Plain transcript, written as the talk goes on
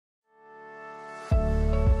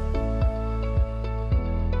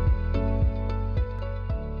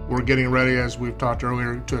We're getting ready, as we've talked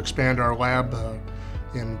earlier, to expand our lab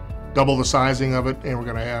and double the sizing of it, and we're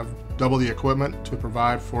going to have double the equipment to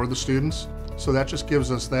provide for the students. So that just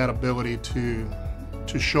gives us that ability to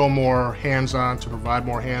show more hands-on, to provide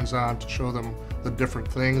more hands-on, to show them the different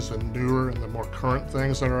things, the newer and the more current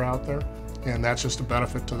things that are out there. And that's just a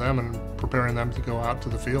benefit to them and preparing them to go out to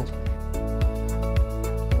the field.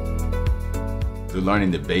 You're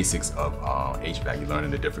learning the basics of HVAC. You're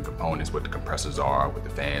learning the different components, what the compressors are, what the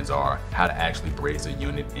fans are, how to actually braze a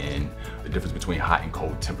unit in, the difference between hot and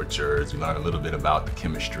cold temperatures. You learn a little bit about the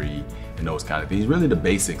chemistry and those kind of things. Really the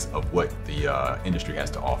basics of what the industry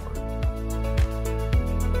has to offer.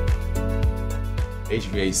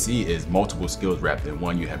 HVAC is multiple skills wrapped in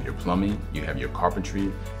one. You have your plumbing, you have your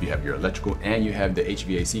carpentry, you have your electrical, and you have the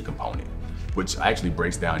HVAC component, which actually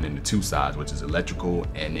breaks down into two sides, which is electrical,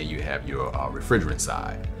 and then you have your refrigerant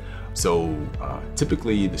side. So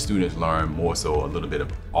typically the students learn more so a little bit of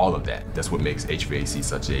all of that. That's what makes HVAC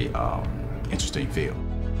such a interesting field.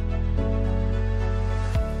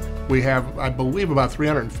 We have, I believe, about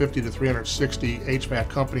 350 to 360 HVAC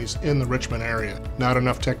companies in the Richmond area. Not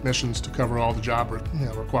enough technicians to cover all the job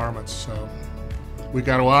requirements. So we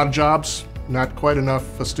got a lot of jobs, not quite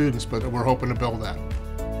enough students, but we're hoping to build that.